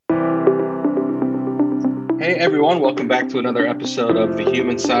Hey everyone, welcome back to another episode of The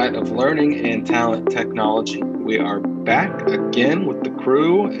Human Side of Learning and Talent Technology. We are back again with the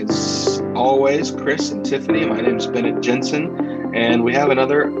crew. As always, Chris and Tiffany. My name is Bennett Jensen, and we have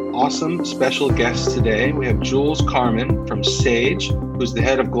another awesome special guest today. We have Jules Carman from Sage, who's the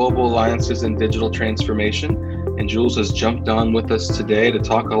head of Global Alliances and Digital Transformation. And Jules has jumped on with us today to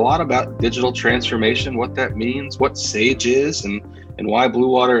talk a lot about digital transformation, what that means, what Sage is, and why Blue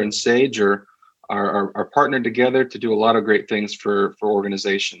Water and Sage are partnered together to do a lot of great things for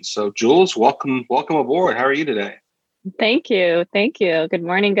organizations. So Jules, welcome aboard. How are you today? Thank you. Good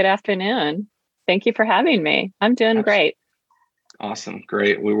morning, good afternoon. Thank you for having me. I'm doing great. Awesome.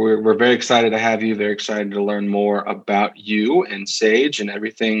 Great. We're very excited to have you, very excited to learn more about you and Sage and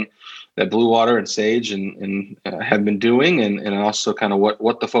everything that Blue Water and Sage and have been doing, and also kind of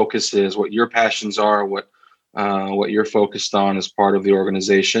what the focus is, what your passions are, what you're focused on as part of the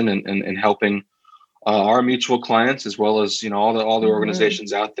organization and helping our mutual clients, as well as all the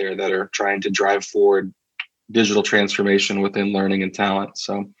organizations out there that are trying to drive forward digital transformation within learning and talent.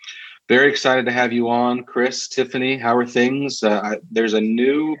 So very excited to have you on, Chris, Tiffany. How are things? There's a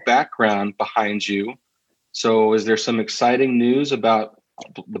new background behind you. So is there some exciting news about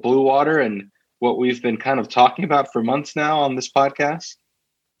the Blue Water and what we've been kind of talking about for months now on this podcast?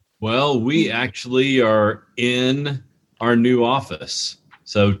 Well, we actually are in our new office.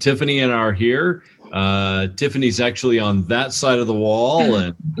 So Tiffany and I are here. Tiffany's actually on that side of the wall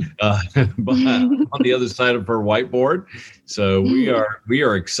and on the other side of her whiteboard. So we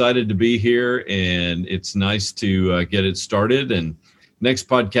are excited to be here, and it's nice to get it started. And next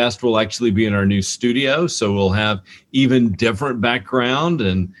podcast will actually be in our new studio, so we'll have even different background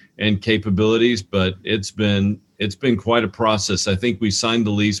and capabilities. But it's been quite a process. I think we signed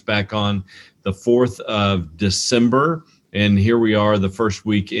the lease back on the 4th of December. And here we are the first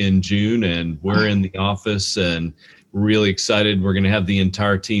week in June, and we're in the office and really excited. We're going to have the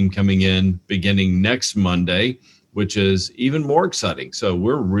entire team coming in beginning next Monday, which is even more exciting. So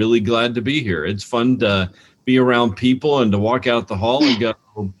we're really glad to be here. It's fun to be around people and to walk out the hall and go,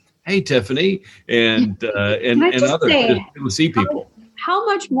 "Hey, Tiffany," and others to see people. How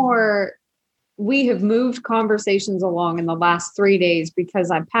much more we have moved conversations along in the last 3 days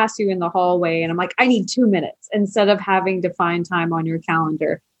because I pass you in the hallway and I'm like, I need 2 minutes instead of having to find time on your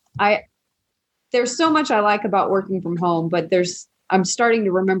calendar. There's so much I like about working from home, but I'm starting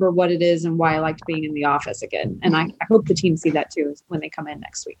to remember what it is and why I liked being in the office again. And I hope the team see that too when they come in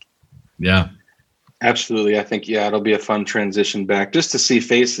next week. Yeah, absolutely. I think, it'll be a fun transition back just to see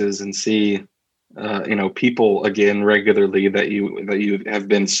faces and see, people again regularly that you have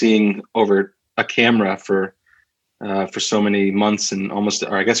been seeing over a camera for so many months and almost,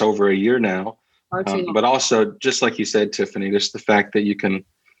 or I guess over a year now. But also, just like you said, Tiffany, just the fact that you can,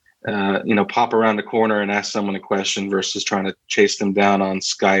 pop around the corner and ask someone a question versus trying to chase them down on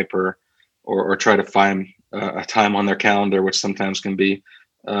Skype or try to find a time on their calendar, which sometimes can be,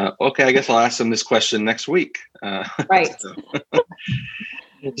 okay, I guess I'll ask them this question next week. Right.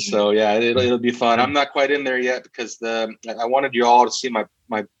 So yeah, it'll be fun. I'm not quite in there yet because I wanted you all to see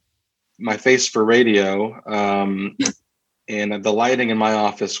my face for radio, and the lighting in my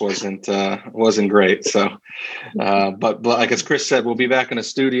office wasn't great. So, but like as Chris said, we'll be back in a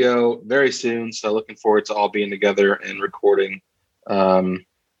studio very soon. So looking forward to all being together and recording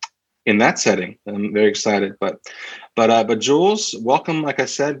in that setting. I'm very excited. But Jules, welcome, like I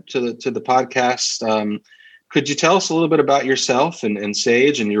said, to the podcast. Could you tell us a little bit about yourself and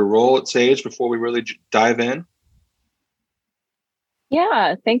Sage and your role at Sage before we really dive in?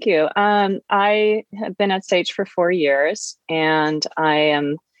 Yeah, thank you. I have been at Sage for 4 years, and I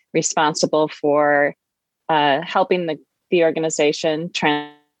am responsible for helping the organization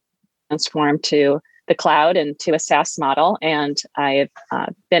transform to the cloud and to a SaaS model. And I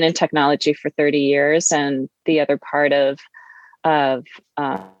have been in technology for 30 years, and the other part of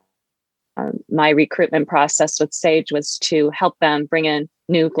my recruitment process with Sage was to help them bring in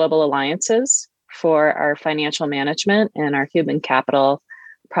new global alliances for our financial management and our human capital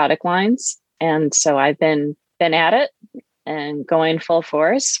product lines. And so I've been at it and going full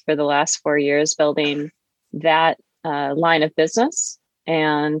force for the last 4 years, building that line of business,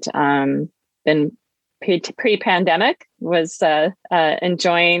 and been pre-pandemic was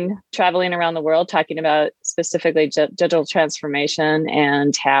enjoying traveling around the world, talking about specifically digital transformation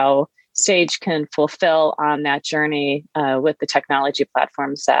and how Sage can fulfill on that journey with the technology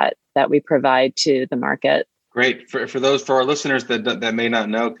platforms that we provide to the market. Great. For our listeners that may not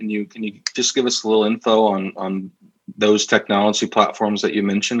know, can you just give us a little info on those technology platforms that you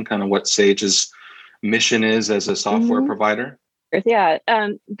mentioned, kind of what Sage's mission is as a software provider? Yeah.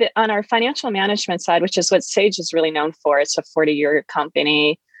 On our financial management side, which is what Sage is really known for, it's a 40-year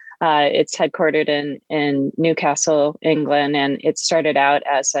company. It's headquartered in Newcastle, England, and it started out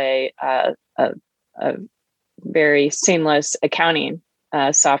as a very seamless accounting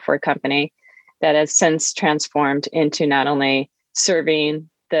software company that has since transformed into not only serving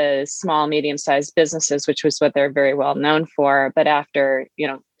the small, medium-sized businesses, which was what they're very well known for, but after,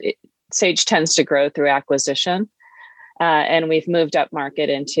 Sage tends to grow through acquisition. And we've moved up market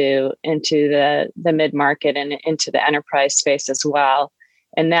into the mid-market and into the enterprise space as well.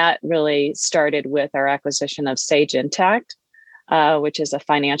 And that really started with our acquisition of Sage Intacct, which is a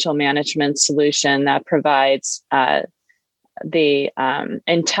financial management solution that provides the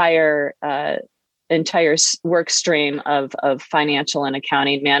entire work stream of financial and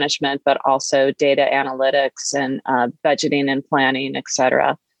accounting management, but also data analytics and budgeting and planning, et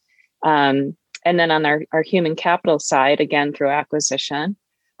cetera. And then on our human capital side, again, through acquisition,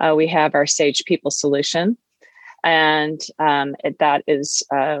 we have our Sage People solution. And that is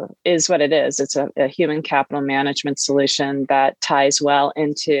what it is. It's a human capital management solution that ties well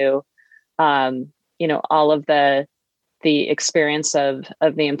into, all of the experience of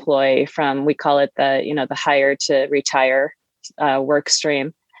the employee from, we call it the hire to retire work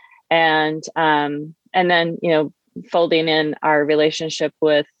stream. And then, folding in our relationship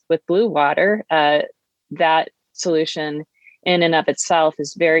with Blue Water, that solution in and of itself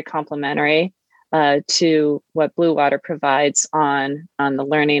is very complementary to what Blue Water provides on the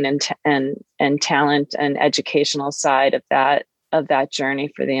learning and talent and educational side of that journey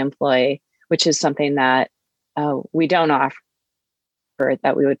for the employee, which is something that we don't offer,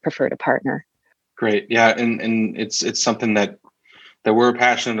 that we would prefer to partner. Great, yeah, and it's something that we're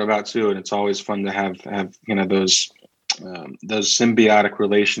passionate about too, and it's always fun to have those symbiotic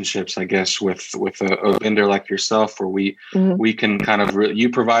relationships, I guess, with a vendor like yourself, where we can kind of you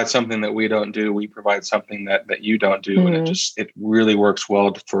provide something that we don't do, we provide something that you don't do, and it really works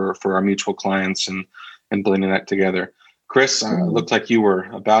well for our mutual clients and blending that together. Chris, looked like you were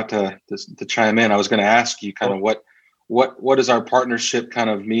about to chime in. I was going to ask you kind of what does our partnership kind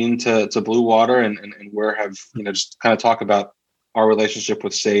of mean to Blue Water, and where have just kind of talk about our relationship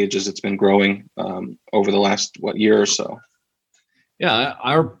with Sage as it's been growing over the last year or so. Yeah,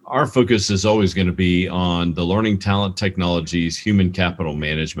 our focus is always going to be on the learning, talent, technologies, human capital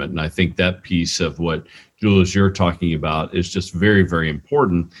management. And I think that piece of what, Jules, you're talking about is just very, very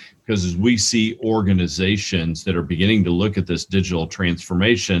important, because as we see organizations that are beginning to look at this digital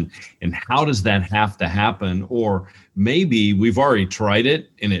transformation and how does that have to happen, or maybe we've already tried it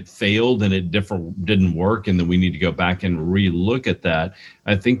and it failed and it didn't work, and then we need to go back and re-look at that.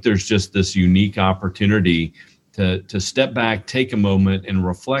 I think there's just this unique opportunity to step back, take a moment, and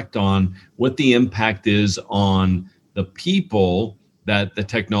reflect on what the impact is on the people that the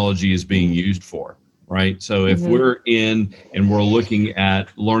technology is being used for, right? So if we're in and we're looking at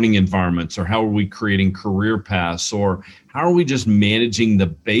learning environments, or how are we creating career paths, or how are we just managing the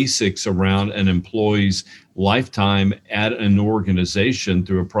basics around an employee's lifetime at an organization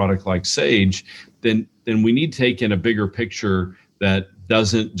through a product like Sage, then we need to take in a bigger picture that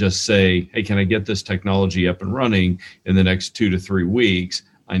doesn't just say, hey, can I get this technology up and running in the next 2 to 3 weeks?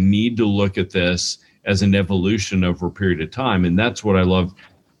 I need to look at this as an evolution over a period of time. And that's what I love.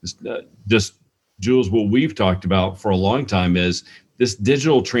 Just, Jules, what we've talked about for a long time is this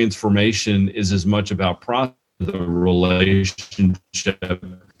digital transformation is as much about the relationship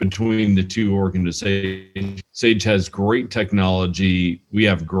between the two organizations. Sage has great technology. We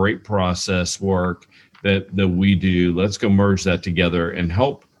have great process work that we do. Let's go merge that together and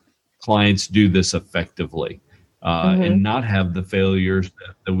help clients do this effectively, and not have the failures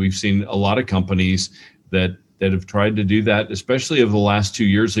that we've seen a lot of companies that have tried to do that, especially over the last 2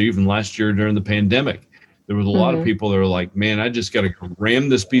 years, or even last year during the pandemic. There was a lot of people that were like, man, I just got to ram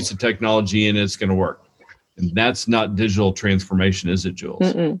this piece of technology in, it's going to work. And that's not digital transformation, is it,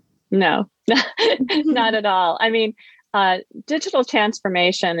 Jules? No, not at all. I mean, digital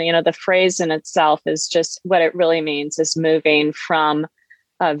transformation, the phrase in itself is just what it really means is moving from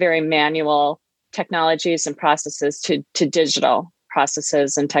very manual technologies and processes to digital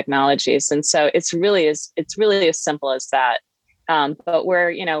processes and technologies. And so it's really as simple as that. But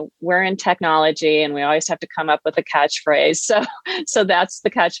we're in technology, and we always have to come up with a catchphrase. So that's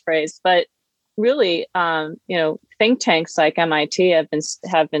the catchphrase. But really, think tanks like MIT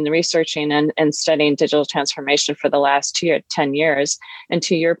have been researching and studying digital transformation for the last 10 years. And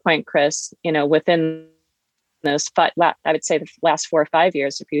to your point, Chris, within those I would say the last 4 or 5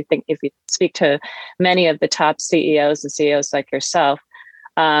 years, if you speak to many of the top CEOs and CEOs like yourself,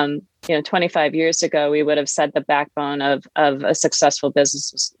 25 years ago, we would have said the backbone of a successful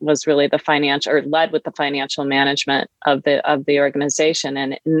business was really the financial, or led with the financial management of the organization.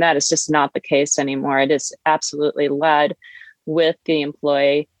 And that is just not the case anymore. It is absolutely led with the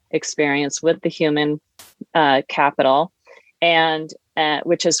employee experience, with the human capital. And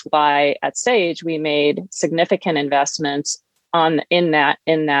which is why at Sage, we made significant investments in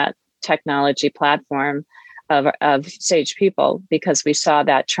that technology platform of Sage People, because we saw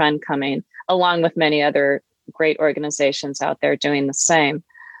that trend coming, along with many other great organizations out there doing the same.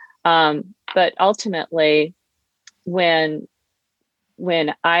 But ultimately, when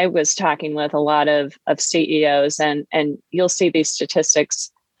I was talking with a lot of CEOs, and you'll see these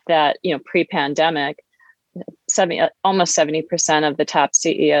statistics that, pre-pandemic, almost 70% of the top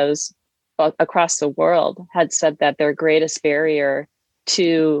CEOs across the world had said that their greatest barrier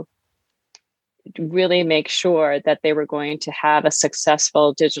to really make sure that they were going to have a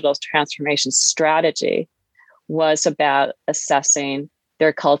successful digital transformation strategy was about assessing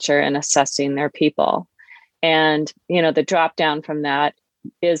their culture and assessing their people. And, the drop down from that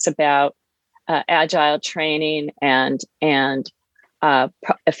is about agile training and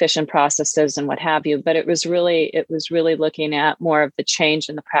efficient processes and what have you. But it was really looking at more of the change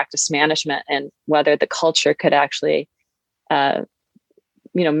in the practice management and whether the culture could actually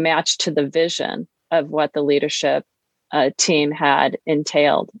match to the vision of what the leadership team had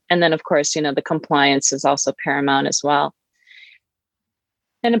entailed. And then, of course, the compliance is also paramount as well.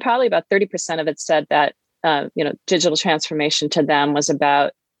 And then probably about 30% of it said that, digital transformation to them was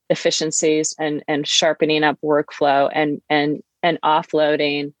about efficiencies and sharpening up workflow and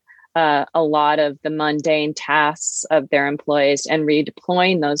offloading a lot of the mundane tasks of their employees and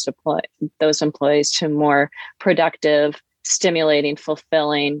redeploying those employees to more productive, stimulating,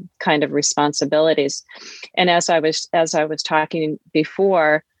 fulfilling kind of responsibilities. And as I was talking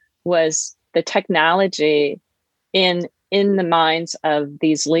before, was the technology in the minds of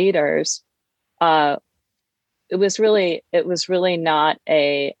these leaders. It was really not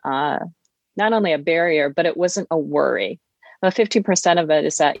not only a barrier, but it wasn't a worry. About 50% of it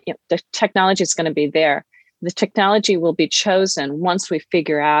is that the technology is going to be there. The technology will be chosen once we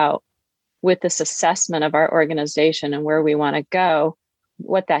figure out, with this assessment of our organization and where we want to go,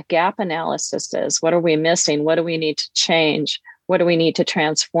 what that gap analysis is. What are we missing? What do we need to change? What do we need to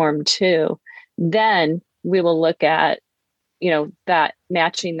transform to? Then we will look at, that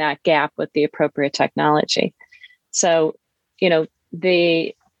matching that gap with the appropriate technology. So,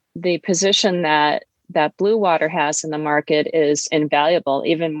 the position that Blue Water has in the market is invaluable,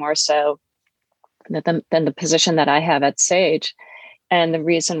 even more so than the position that I have at Sage. And the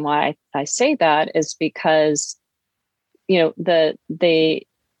reason why I say that is because, the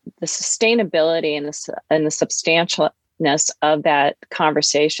sustainability and the substantialness of that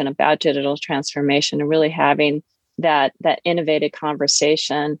conversation about digital transformation, and really having that innovative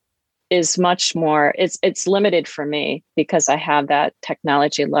conversation is much more, it's limited for me because I have that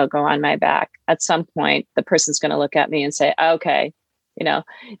technology logo on my back. At some point, the person's going to look at me and say, okay,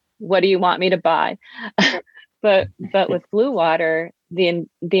 what do you want me to buy? But with Blue Water, the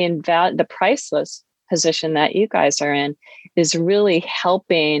priceless position that you guys are in is really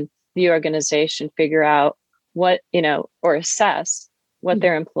helping the organization figure out what, or assess what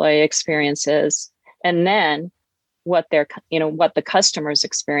their employee experience is, and then what the customer's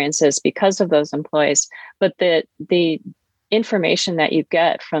experience is because of those employees. But the information that you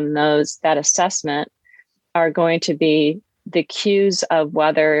get from that assessment are going to be the cues of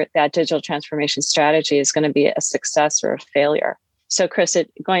whether that digital transformation strategy is going to be a success or a failure. So, Chris,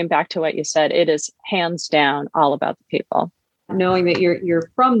 going back to what you said, it is hands down all about the people. Knowing that you're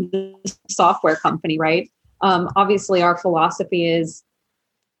from the software company, right? Obviously, our philosophy is,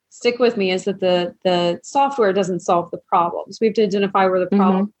 stick with me, is that the software doesn't solve the problems. We have to identify where the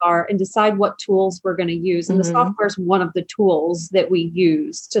problems are and decide what tools we're going to use. And the software is one of the tools that we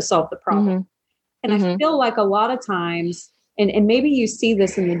use to solve the problem. And I feel like a lot of times, and maybe you see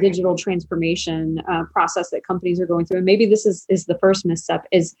this in the digital transformation process that companies are going through, and maybe this is the first misstep,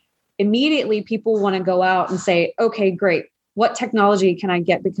 is immediately people want to go out and say, okay, great, what technology can I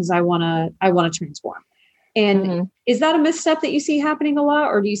get because I want to transform? And is that a misstep that you see happening a lot,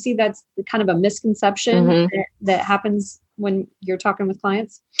 or do you see that's kind of a misconception that happens when you're talking with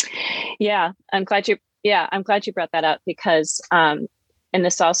clients? Yeah, I'm glad you brought that up, because and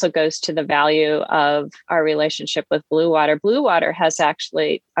this also goes to the value of our relationship with Blue Water. Blue Water has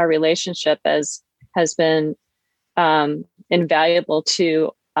actually, our relationship has been invaluable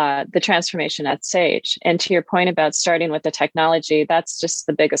to the transformation at Sage. And to your point about starting with the technology, that's just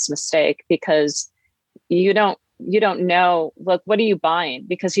the biggest mistake, because you don't you don't know, look, what are you buying?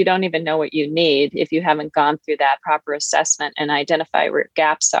 Because you don't even know what you need if you haven't gone through that proper assessment and identify where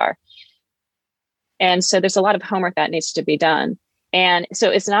gaps are. And so there's a lot of homework that needs to be done. And so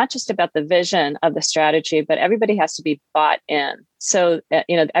it's not just about the vision of the strategy, but everybody has to be bought in. So,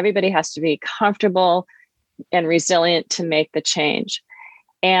 everybody has to be comfortable and resilient to make the change.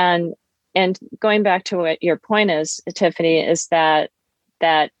 And going back to what your point is, Tiffany, is that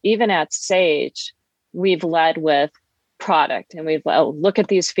even at Sage, we've led with product, and we've look at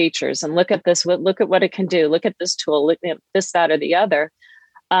these features and look at this, look at what it can do, look at this tool, look at this, that, or the other,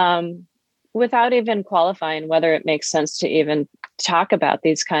 without even qualifying whether it makes sense to even talk about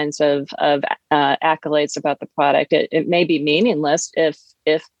these kinds of accolades about the product. It may be meaningless if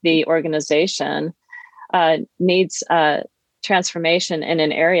the organization needs transformation in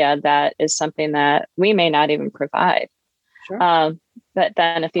an area that is something that we may not even provide. Sure. But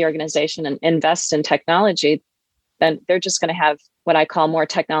then if the organization invests in technology, then they're just going to have what I call more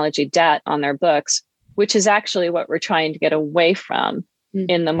technology debt on their books, which is actually what we're trying to get away from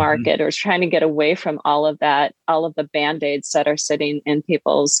in the market, or trying to get away from all of that, all of the Band-Aids that are sitting in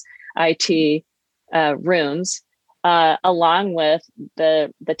people's IT rooms, along with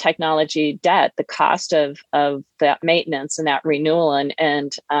the technology debt, the cost of that maintenance and that renewal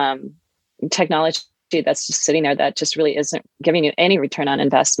and technology that's just sitting there that just really isn't giving you any return on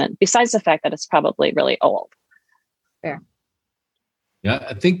investment, besides the fact that it's probably really old. Fair. Yeah,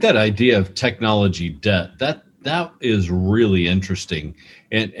 I think that idea of technology debt, that is really interesting.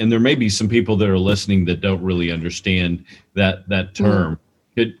 And there may be some people that are listening that don't really understand that term.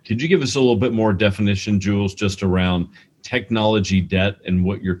 Could you give us a little bit more definition, Jules, just around technology debt and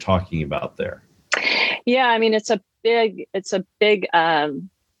what you're talking about there? Yeah, I mean, it's a big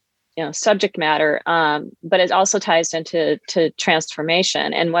subject matter, but it also ties into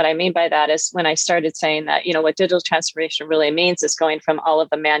transformation. And what I mean by that is when I started saying that, what digital transformation really means is going from all of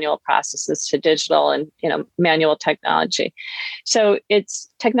the manual processes to digital and, manual technology. So it's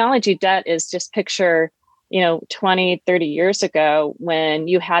technology debt is just picture, 20, 30 years ago when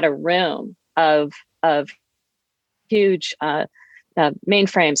you had a room of huge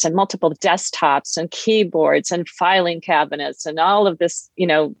mainframes and multiple desktops and keyboards and filing cabinets and all of this,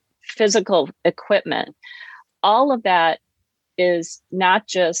 physical equipment. All of that is not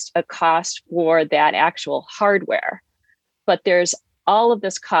just a cost for that actual hardware, but there's all of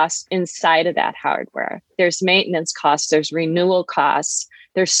this cost inside of that hardware. There's maintenance costs, there's renewal costs,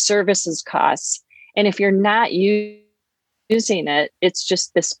 there's services costs. And if you're not using it, it's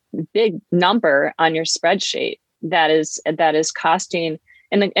just this big number on your spreadsheet that is costing,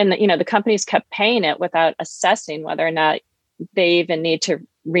 and the companies kept paying it without assessing whether or not they even need to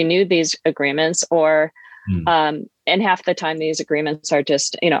renew these agreements, or and half the time these agreements are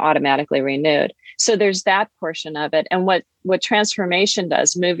just automatically renewed. So there's that portion of it. And what transformation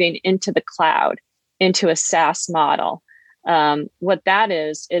does, moving into the cloud, into a SaaS model, what that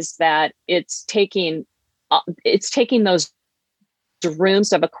is that it's taking those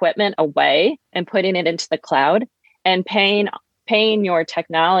rooms of equipment away and putting it into the cloud, and paying your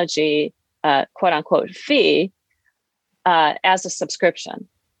technology quote unquote fee as a subscription,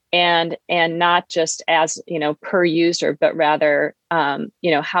 and not just as per user, but rather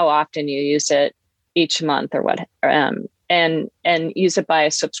how often you use it each month or what, and use it by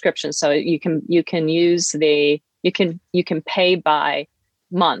a subscription. So you can pay by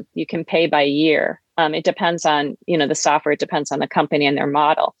month, you can pay by year. It depends on the software. It depends on the company and their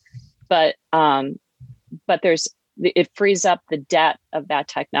model, but it frees up the debt of that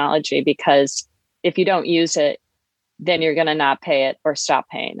technology, because if you don't use it, then you're going to not pay it or stop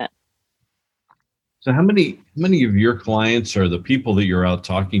paying it. So how many of your clients or the people that you're out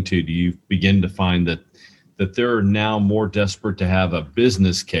talking to, do you begin to find that they're now more desperate to have a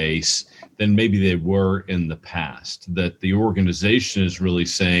business case than maybe they were in the past? That the organization is really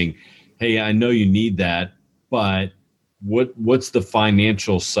saying, hey, I know you need that, but what's the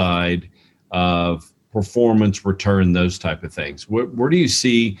financial side of performance, return, those type of things? Where do you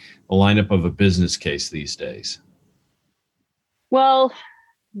see the lineup of a business case these days? Well,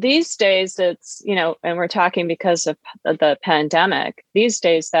 these days it's, and we're talking because of the pandemic, these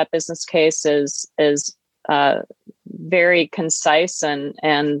days that business case is very concise, and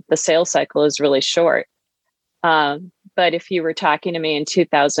the sales cycle is really short. But if you were talking to me in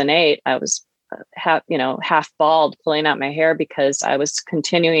 2008, I was half bald, pulling out my hair, because I was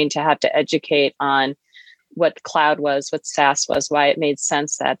continuing to have to educate on what cloud was, what SaaS was, why it made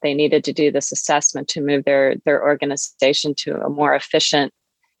sense that they needed to do this assessment to move their organization to a more efficient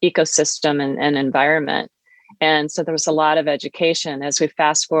ecosystem and environment. And so there was a lot of education. As we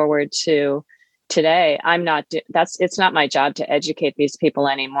fast forward to today, it's not my job to educate these people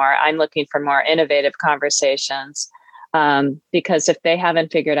anymore. I'm looking for more innovative conversations. Because if they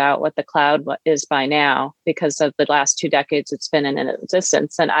haven't figured out what the cloud is by now, because of the last 2 decades it's been in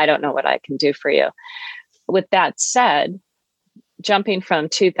existence, then I don't know what I can do for you. With that said, jumping from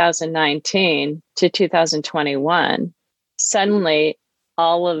 2019 to 2021, suddenly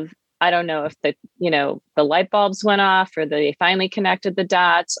I don't know if the light bulbs went off, or they finally connected the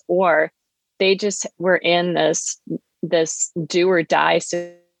dots, or they just were in this do or die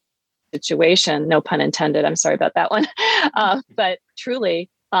situation, no pun intended. I'm sorry about that one. But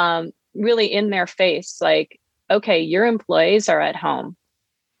truly, really in their face, like, okay, your employees are at home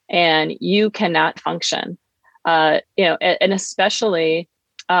and you cannot function. And especially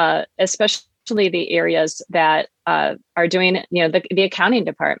the areas that are doing, the accounting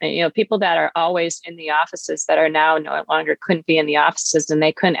department, people that are always in the offices that are now no longer couldn't be in the offices, and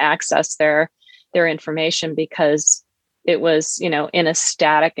they couldn't access their information because it was, in a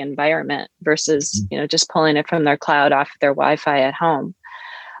static environment versus, just pulling it from their cloud off their Wi-Fi at home.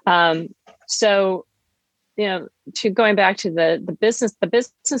 So, to going back to the business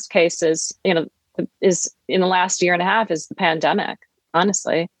cases, is in the last year and a half is the pandemic.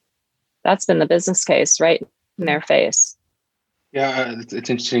 Honestly, that's been the business case right in their face. Yeah, it's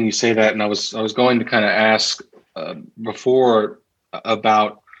interesting you say that, and I was going to kind of ask before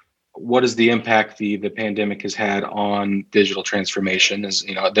about what is the impact the pandemic has had on digital transformation. Is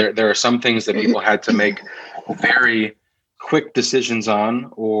there are some things that people had to make very quick decisions on,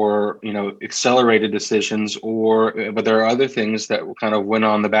 or accelerated decisions, but there are other things that kind of went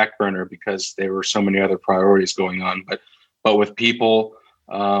on the back burner because there were so many other priorities going on. But with people,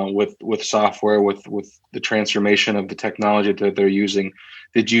 with software, with the transformation of the technology that they're using,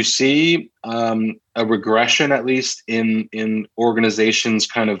 did you see a regression, at least in organizations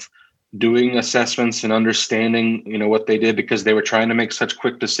kind of doing assessments and understanding what they did because they were trying to make such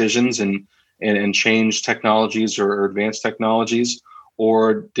quick decisions and change technologies or advanced technologies?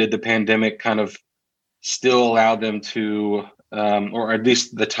 Or did the pandemic kind of still allow them to, or at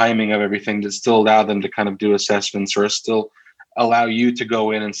least the timing of everything, did still allow them to kind of do assessments, or still allow you to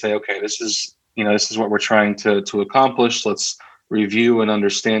go in and say, okay, this is what we're trying to accomplish. Let's review and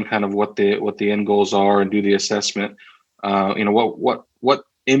understand kind of what the end goals are and do the assessment. What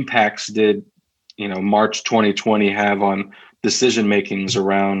impacts did March 2020 have on decision makings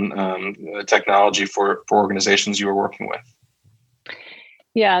around technology for organizations you were working with?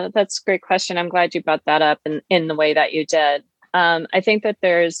 Yeah, that's a great question. I'm glad you brought that up in the way that you did. I think that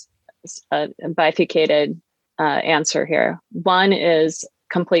there's a bifurcated answer here. One is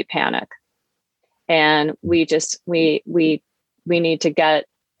complete panic, and we need to get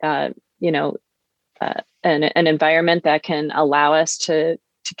an environment that can allow us to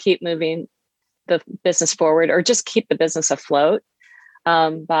keep moving the business forward, or just keep the business afloat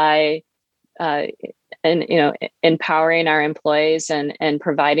by empowering our employees and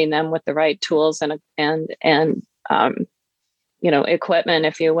providing them with the right tools and equipment,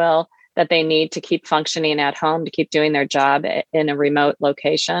 if you will, that they need to keep functioning at home, to keep doing their job in a remote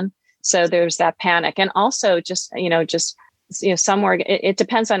location. So there's that panic. And also it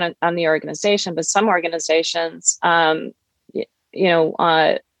depends on the organization, but some organizations,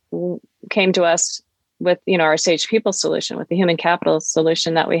 came to us with, our Sage People solution, with the human capital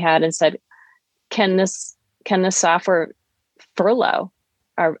solution that we had, and said, can this software furlough?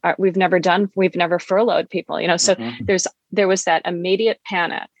 We've never furloughed people, so there was that immediate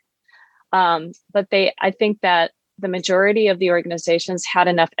panic. But I think that the majority of the organizations had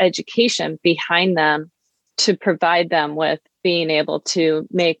enough education behind them to provide them with being able to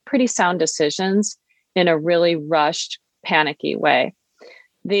make pretty sound decisions in a really rushed, panicky way.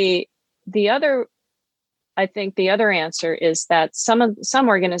 The other answer is that some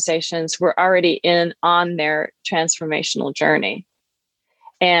organizations were already on their transformational journey,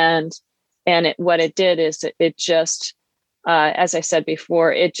 and what it did is it just, as I said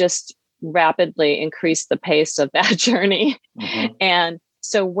before, it just rapidly increased the pace of that journey. Mm-hmm. And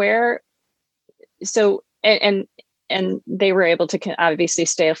and they were able to obviously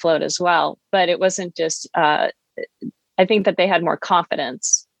stay afloat as well. But it wasn't just. I think that they had more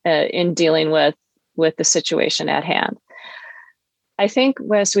confidence in dealing with the situation at hand. I think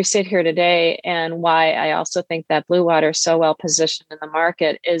as we sit here today, and why I also think that Blue Water is so well positioned in the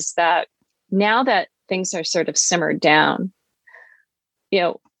market, is that now that things are sort of simmered down,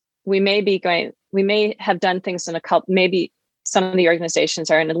 we may have done things in maybe some of the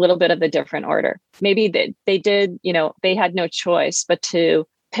organizations are in a little bit of a different order. Maybe they did, they had no choice but to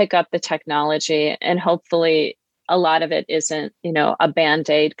pick up the technology, and hopefully a lot of it isn't, a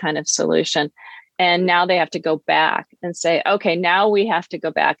Band-Aid kind of solution. And now they have to go back and say, okay, now we have to go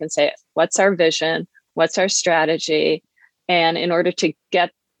back and say, what's our vision? What's our strategy? And in order to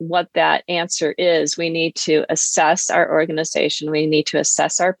get what that answer is, we need to assess our organization. We need to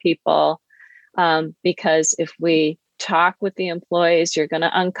assess our people, because if we talk with the employees, you're going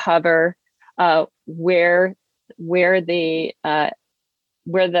to uncover where the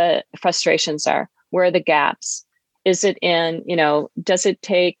frustrations are, where are the gaps. Is it in, does it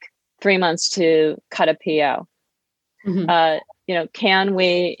take 3 months to cut a PO? Can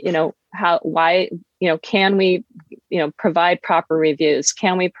we, can we, provide proper reviews?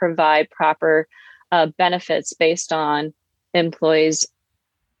 Can we provide proper benefits based on employees'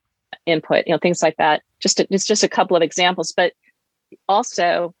 input? Things like that. It's just a couple of examples, but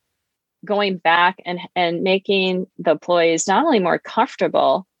also going back and making the employees not only more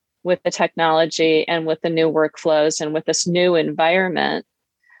comfortable with the technology and with the new workflows and with this new environment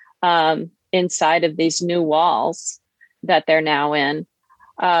inside of these new walls that they're now in.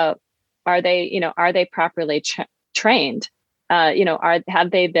 Are they properly trained?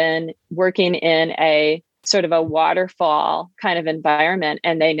 Have they been working in a sort of a waterfall kind of environment,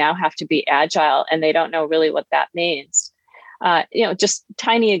 and they now have to be agile and they don't know really what that means? Just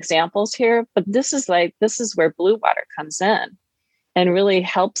tiny examples here, but this is where Blue Water comes in and really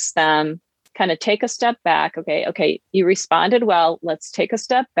helps them kind of take a step back. Okay, you responded well. Let's take a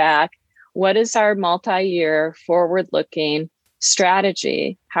step back. What is our multi-year forward-looking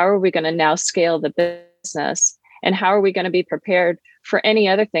strategy? How are we going to now scale the business? And how are we going to be prepared for any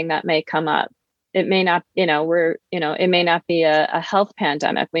other thing that may come up? It may not, it may not be a health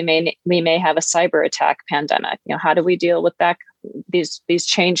pandemic. We may have a cyber attack pandemic. How do we deal with that? These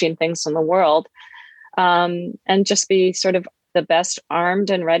changing things in the world, and just be sort of the best armed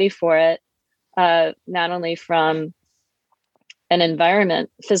and ready for it, not only from an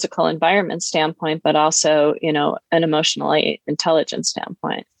physical environment standpoint, but also, an emotionally intelligent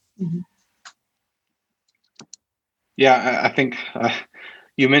standpoint. Mm-hmm. Yeah, I think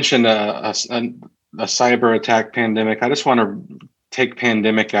you mentioned a cyber attack pandemic. I just want to take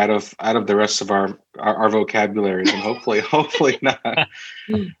pandemic out of the rest of our vocabularies, and hopefully not.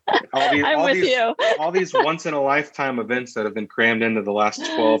 All these once in a lifetime events that have been crammed into the last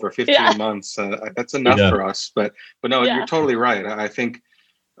 12 or 15 months. That's enough for us. But no, you're totally right. I think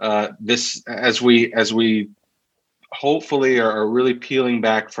this, as we hopefully are really peeling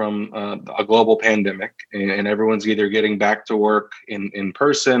back from a global pandemic, and everyone's either getting back to work in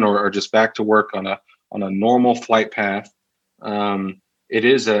person or just back to work on a normal flight path.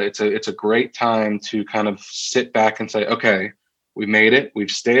 It's a great time to kind of sit back and say, okay, we made it.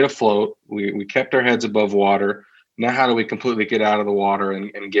 We've stayed afloat. We kept our heads above water. Now, how do we completely get out of the water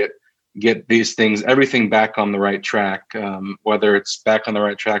and get these things, everything back on the right track, whether it's back on the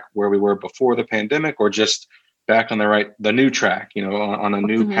right track where we were before the pandemic, or just back on the new track, on a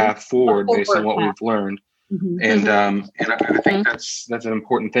new path forward based on what we've learned. Mm-hmm. And I think that's an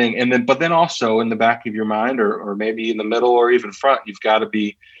important thing. But then also in the back of your mind, or maybe in the middle or even front, you've got to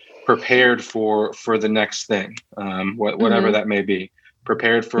be prepared for the next thing, whatever that may be.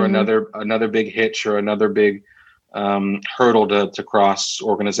 Prepared for another big hitch or another big hurdle to cross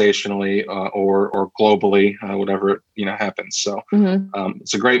organizationally or globally, whatever happens. So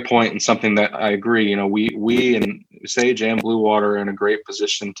it's a great point, and something that I agree. We in Sage and Blue Water are in a great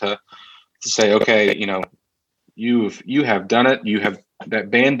position to say, okay, you have done it. You have that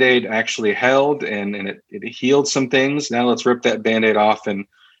Band-Aid actually held and it healed some things. Now let's rip that Band-Aid off and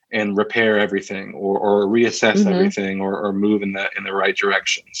repair everything or reassess everything or move in the right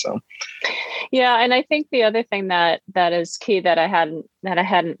direction. So, yeah. And I think the other thing that is key that I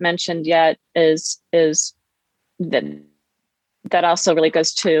hadn't mentioned yet is that also really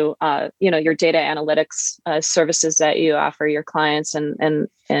goes to, your data analytics services that you offer your clients and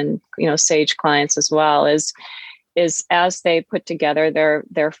Sage clients as well, is as they put together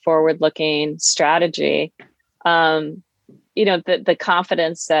their forward-looking strategy, the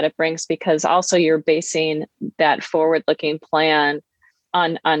confidence that it brings, because also you're basing that forward-looking plan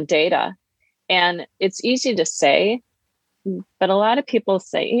on data. And it's easy to say, but a lot of people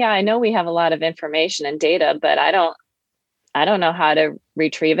say, yeah, I know we have a lot of information and data, but I don't know how to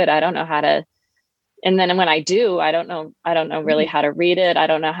retrieve it. I don't know how to, and then when I do, I don't know really how to read it. I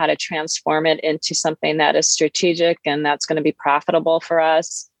don't know how to transform it into something that is strategic and that's going to be profitable for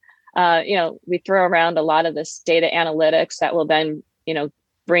us. We throw around a lot of this data analytics that will then,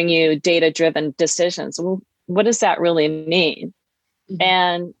 bring you data-driven decisions. Well, what does that really mean? Mm-hmm.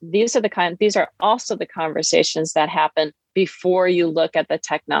 And these are also the conversations that happen before you look at the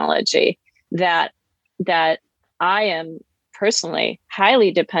technology that I am personally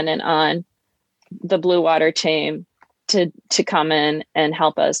highly dependent on the Blue Water team to come in and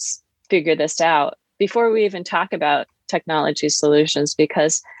help us figure this out before we even talk about technology solutions,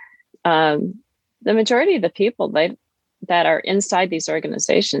 because the majority of the people that are inside these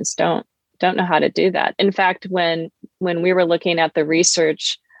organizations don't know how to do that. In fact, when we were looking at the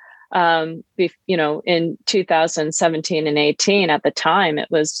research, in 2017 and 18, at the time, it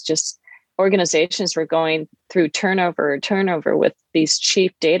was just organizations were going through turnover with these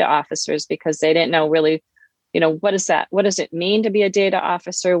chief data officers because they didn't know really, what is that? What does it mean to be a data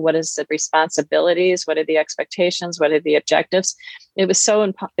officer? What is the responsibilities? What are the expectations? What are the objectives? It was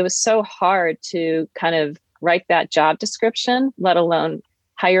so hard to kind of write that job description, let alone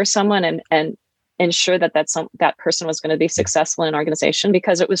hire someone and ensure that that person was going to be successful in an organization,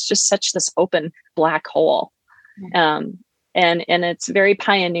 because it was just such this open black hole. And it's very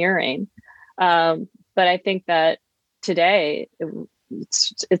pioneering. But I think that today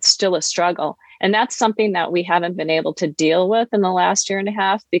it's still a struggle. And that's something that we haven't been able to deal with in the last year and a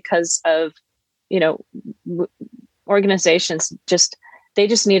half because of, organizations they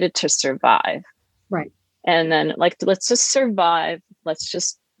just needed to survive. Right. And then let's just survive. Let's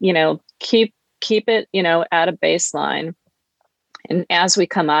just, keep it, at a baseline. And as we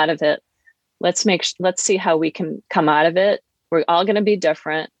come out of it, let's see how we can come out of it. We're all going to be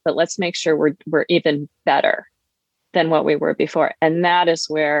different, but let's make sure we're even better than what we were before. And that is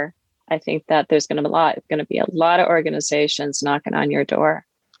where I think that there's going to be a lot of organizations knocking on your door.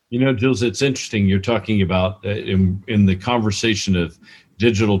 Jules, it's interesting. You're talking about in the conversation of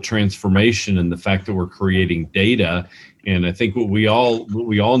digital transformation and the fact that we're creating data. And I think what we all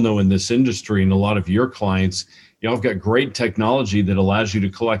know in this industry, and a lot of your clients, y'all have got great technology that allows you to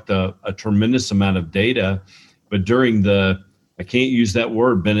collect a tremendous amount of data. But during I can't use that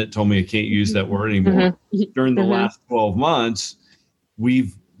word. Bennett told me I can't use that word anymore. Mm-hmm. During the last 12 months,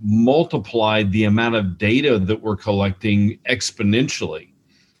 we've multiplied the amount of data that we're collecting exponentially.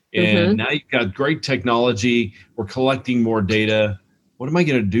 And now you've got great technology. We're collecting more data. What am I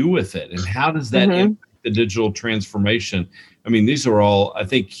going to do with it? And how does that impact the digital transformation? I mean, these are all, I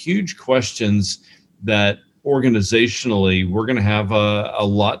think, huge questions that organizationally we're going to have a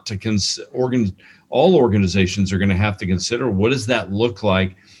lot to consider. All organizations are going to have to consider, what does that look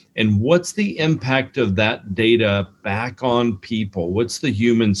like? And what's the impact of that data back on people? What's the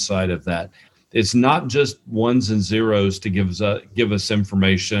human side of that? It's not just ones and zeros to give us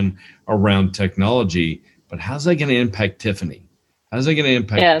information around technology, but how's that going to impact Tiffany? How's that going to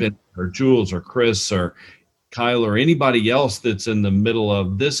impact Ben or Jules or Chris or Kyle or anybody else that's in the middle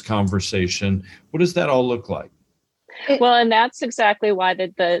of this conversation? What does that all look like? Well, and that's exactly why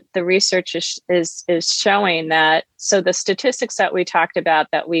the research is showing that. So the statistics that we talked about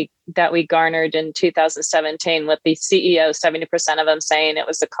that we garnered in 2017 with the CEO, 70% of them saying it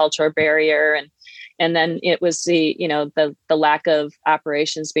was a cultural barrier, and then it was the lack of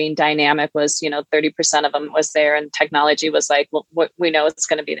operations being dynamic was 30% of them was there, and technology was like, well, what we know it's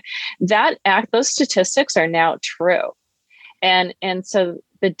going to be. Those statistics are now true, and so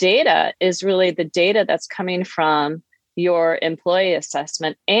the data is really the data that's coming from your employee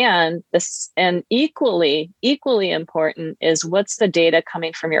assessment, and equally important is what's the data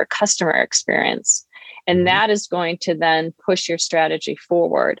coming from your customer experience, and that is going to then push your strategy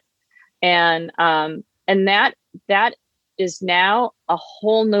forward, and that is now a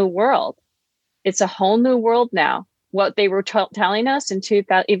whole new world. It's a whole new world now. What they were telling us in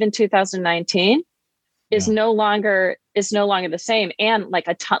 2019 is no longer the same, and like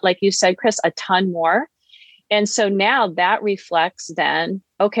a ton, like you said, Chris, a ton more. And so now that reflects then,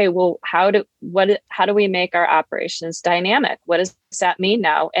 okay, well, how do we make our operations dynamic? What does that mean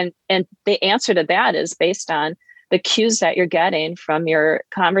now? And the answer to that is based on the cues that you're getting from your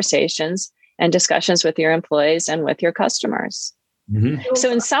conversations and discussions with your employees and with your customers. Mm-hmm. So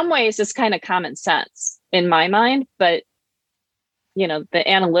in some ways, it's kind of common sense in my mind, but the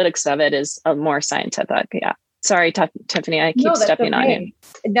analytics of it is more scientific. Yeah. Sorry, Tiffany, I keep stepping on you.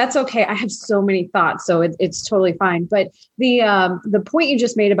 That's okay. I have so many thoughts, so it's totally fine. But the point you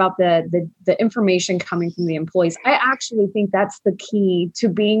just made about the information coming from the employees, I actually think that's the key to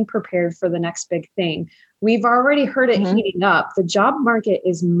being prepared for the next big thing. We've already heard it heating up. The job market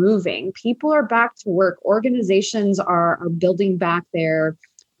is moving. People are back to work. Organizations are building back their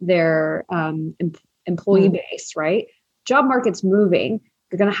employee base, right? Job market's moving.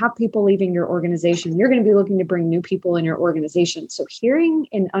 You're going to have people leaving your organization. You're going to be looking to bring new people in your organization. So hearing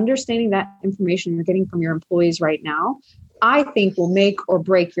and understanding that information you're getting from your employees right now, I think will make or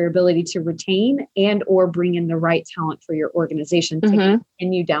break your ability to retain and or bring in the right talent for your organization to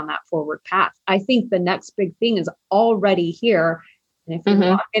continue down that forward path. I think the next big thing is already here. And if you're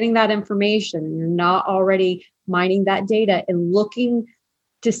not getting that information and you're not already mining that data and looking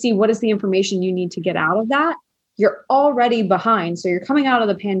to see what is the information you need to get out of that, you're already behind. So you're coming out of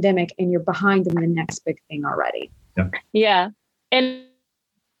the pandemic and you're behind in the next big thing already. Yeah. And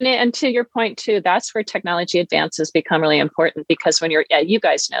to your point too, that's where technology advances become really important, because when you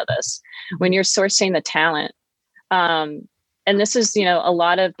guys know this, when you're sourcing the talent, and this is, a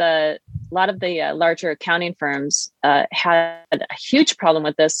lot of the larger accounting firms had a huge problem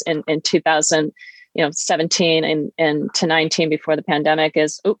with this in 2017 and to 19 before the pandemic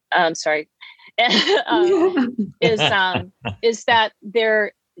is that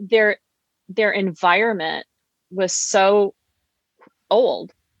their environment was so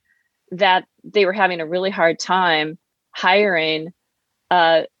old that they were having a really hard time hiring,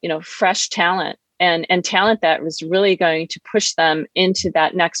 fresh talent and talent that was really going to push them into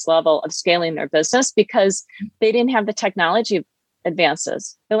that next level of scaling their business, because they didn't have the technology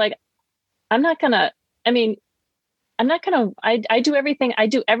advances. They're like, I do everything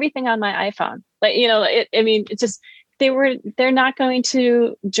on my iPhone. It's just, they're not going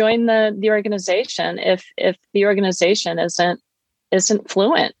to join the organization if the organization isn't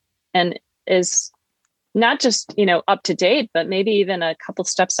fluent and is not just, up to date, but maybe even a couple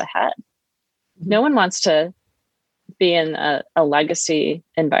steps ahead. No one wants to be in a legacy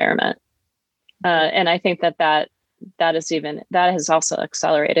environment. And I think that has also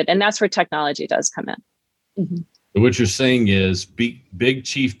accelerated. And that's where technology does come in. Mm-hmm. What you're saying is big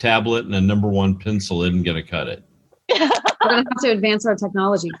chief tablet and a number one pencil isn't going to cut it. We're going to have to advance our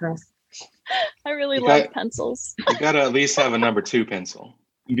technology, Chris. I really love pencils. You got to at least have a number two pencil.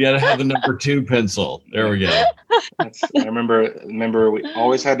 You got to have a number two pencil. There we go. I remember we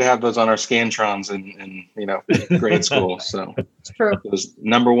always had to have those on our Scantrons in grade school. So it's true. It was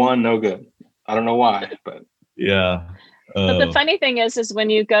number one, no good. I don't know why, but yeah. But the funny thing is when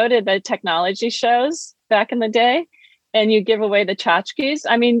you go to the technology shows back in the day and you give away the tchotchkes,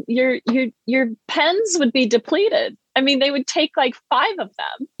 your pens would be depleted. They would take like 5 of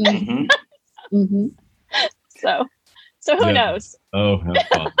them. Mm-hmm. Mm-hmm. So who knows? Oh, how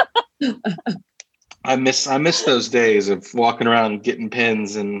fun. I miss those days of walking around getting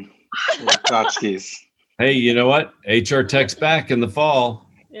pens and tchotchkes. Hey, you know what? HR Tech's back in the fall.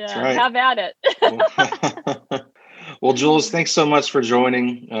 Yeah, right. Have at it. Well, Jules, thanks so much for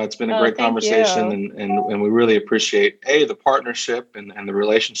joining. It's been a great conversation, and we really appreciate the partnership and the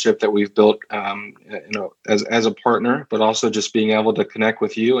relationship that we've built, as a partner, but also just being able to connect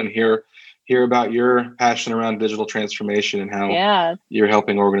with you and hear about your passion around digital transformation and how you're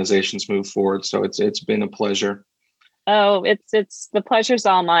helping organizations move forward. So it's been a pleasure. Oh, it's the pleasure's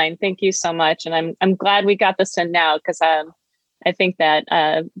all mine. Thank you so much, and I'm glad we got this in now, because I think that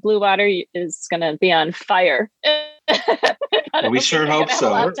Blue Water is going to be on fire. We sure hope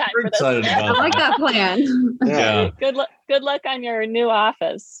so. We're excited about I like that plan. Yeah. Good luck on your new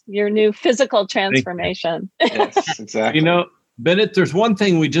office, your new physical transformation. Yes, exactly. Bennett, there's one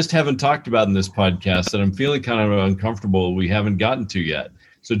thing we just haven't talked about in this podcast that I'm feeling kind of uncomfortable we haven't gotten to yet.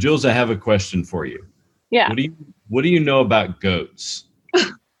 So, Jules, I have a question for you. Yeah. What do you know about goats?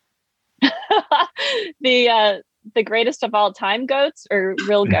 The greatest of all time goats, or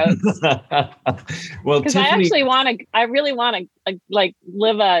real goats? Well, because I really want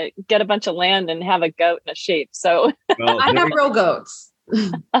to get a bunch of land and have a goat and a sheep. So I have real goats.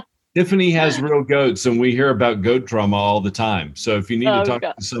 Tiffany has real goats, and we hear about goat trauma all the time. So if you need to talk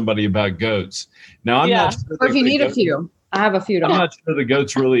to somebody about goats, now I'm not sure. Or if you need a few, I have a few. I'm not sure the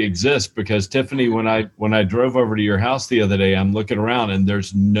goats really exist, because Tiffany, when I drove over to your house the other day, I'm looking around and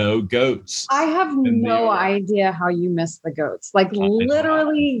there's no goats. I have no idea how you miss the goats. Like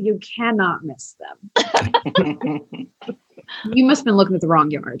literally, you cannot miss them. You must have been looking at the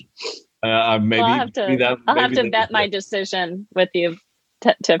wrong yard. Maybe I'll have to vet my decision with you,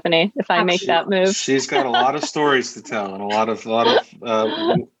 Tiffany, if I make that move. She's got a lot of stories to tell and a lot of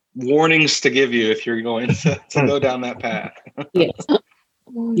warnings to give you if you're going to go down that path. Yes.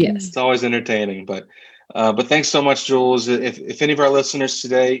 It's always entertaining, but thanks so much, Jules. If any of our listeners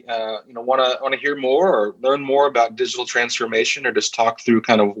today, want to hear more or learn more about digital transformation, or just talk through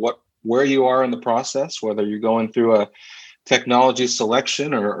kind of where you are in the process, whether you're going through a technology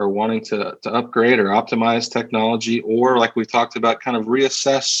selection or wanting to upgrade or optimize technology, or like we talked about, kind of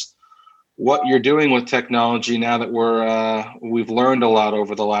reassess what you're doing with technology now that we've learned a lot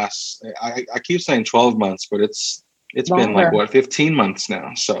over the last, I keep saying 12 months, but it's been like 15 months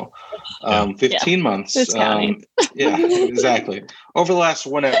now. So 15 months. It's counting. Yeah, exactly. Over the last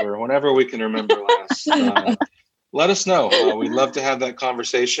whenever we can remember last. Let us know. We'd love to have that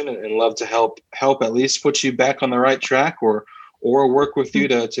conversation and love to help at least put you back on the right track, or or work with you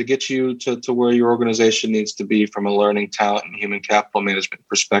to get you to where your organization needs to be from a learning, talent, and human capital management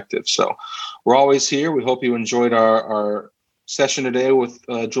perspective. So we're always here. We hope you enjoyed our session today with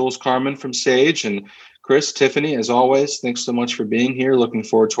Jules, Carman from Sage, and Chris, Tiffany, as always, thanks so much for being here. Looking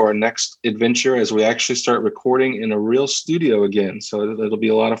forward to our next adventure as we actually start recording in a real studio again. So it'll be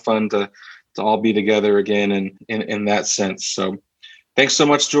a lot of fun to all be together again in that sense. So thanks so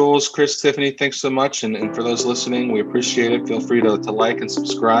much, Jules, Chris, Tiffany. Thanks so much. And for those listening, we appreciate it. Feel free to like and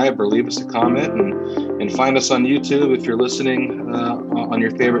subscribe or leave us a comment and find us on YouTube if you're listening on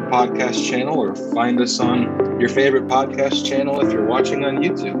your favorite podcast channel, or find us on your favorite podcast channel if you're watching on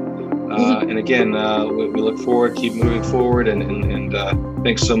YouTube. And again, we look forward, keep moving forward. And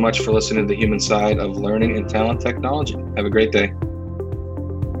thanks so much for listening to the human side of learning and talent technology. Have a great day.